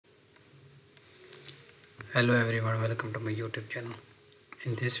Hello everyone, welcome to my YouTube channel.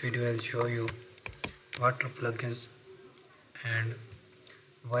 In this video I'll show you what are plugins and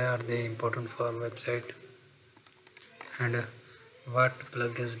why are they important for our website, and what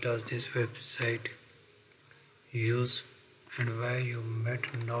plugins does this website use, and why you might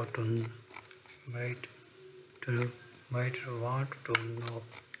to might want to know.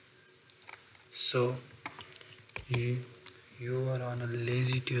 So you, you are on a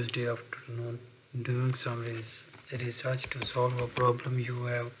lazy Tuesday afternoon doing some research to solve a problem you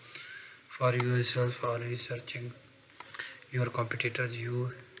have for yourself, or researching your competitors.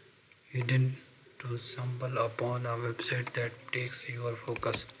 You hidden to stumble upon a website that takes your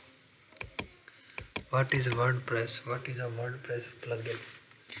focus. What is WordPress? What is a WordPress plugin?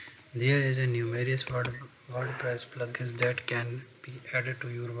 There is a numerous WordPress plugins that can be added to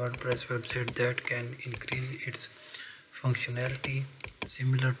your WordPress website that can increase its functionality,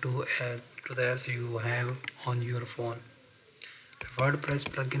 similar to the apps you have on your phone. A WordPress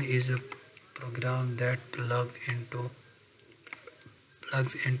plugin is a program that plugs into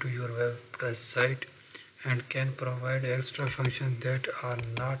your WordPress site and can provide extra functions that are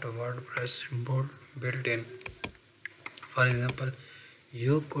not WordPress built in. For example,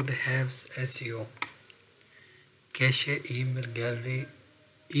 you could have SEO, cache, email gallery,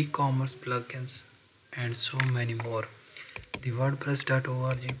 e-commerce plugins, and so many more. The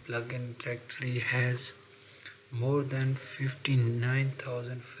WordPress.org plugin directory has more than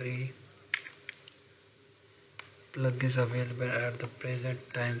 59,000 free plugins available at the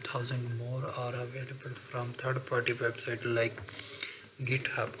present time. Thousands more are available from third-party websites like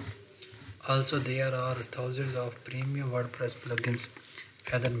GitHub. Also, there are thousands of premium WordPress plugins,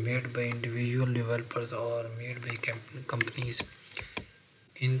 either made by individual developers or made by companies.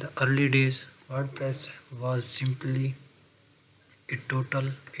 In the early days, WordPress was simply a tool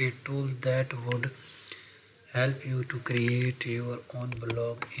that would help you to create your own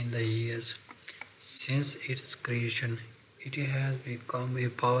blog. In the years since its creation, it has become a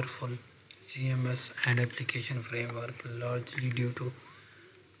powerful CMS and application framework, largely due to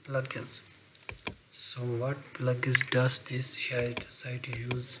plugins. So what plugins does this site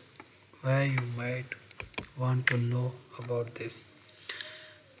use? Why you might want to know about this.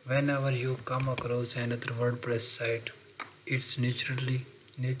 Whenever you come across another WordPress site, it's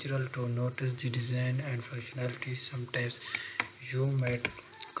natural to notice the design and functionality. Sometimes you might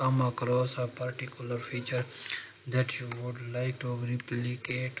come across a particular feature that you would like to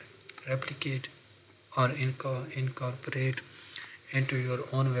replicate or incorporate into your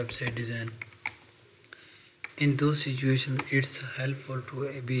own website design. In those situations, it's helpful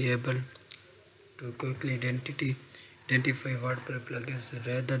to be able to quickly identify WordPress plugins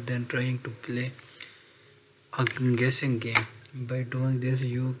rather than trying to play a guessing game. By doing this,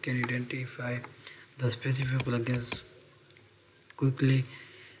 you can identify the specific plugins quickly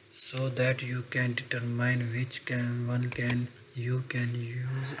so that you can determine which one you can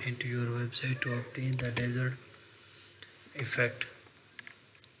use into your website to obtain the desired effect.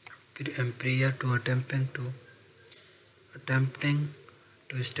 Prior to attempting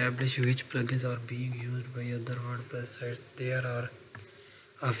to establish which plugins are being used by other WordPress sites, there are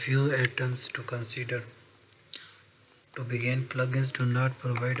a few items to consider. To begin, plugins do not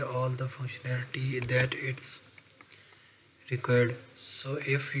provide all the functionality that it's required. So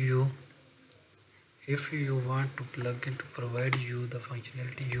if you want to plugin to provide you the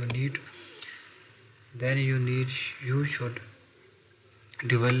functionality you need, then you should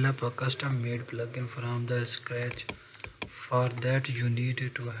develop a custom made plugin from the scratch. For that, you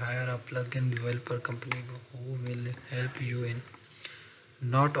need to hire a plugin developer company who will help you in.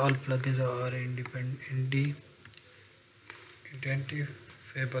 Not all plugins are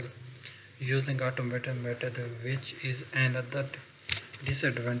identifiable using automated method, which is another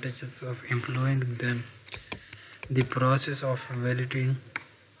disadvantage of employing them. The process of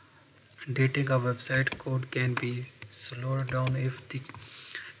dating a website code can be slowed down if the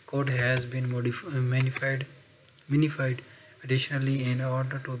code has been minified. Additionally, in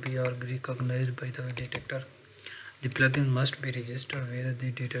order to be recognized by the detector, the plugin must be registered with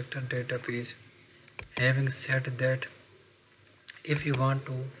the detector database. Having said that, if you want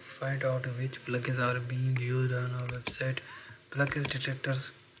to find out which plugins are being used on a website, plugins detectors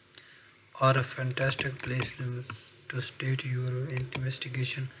are a fantastic place to start your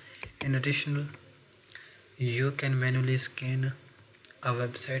investigation. In addition, you can manually scan a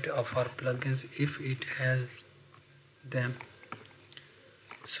website for plugins if it has them.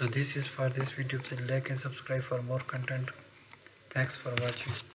 So this is for this video. Please like and subscribe for more content. Thanks for watching.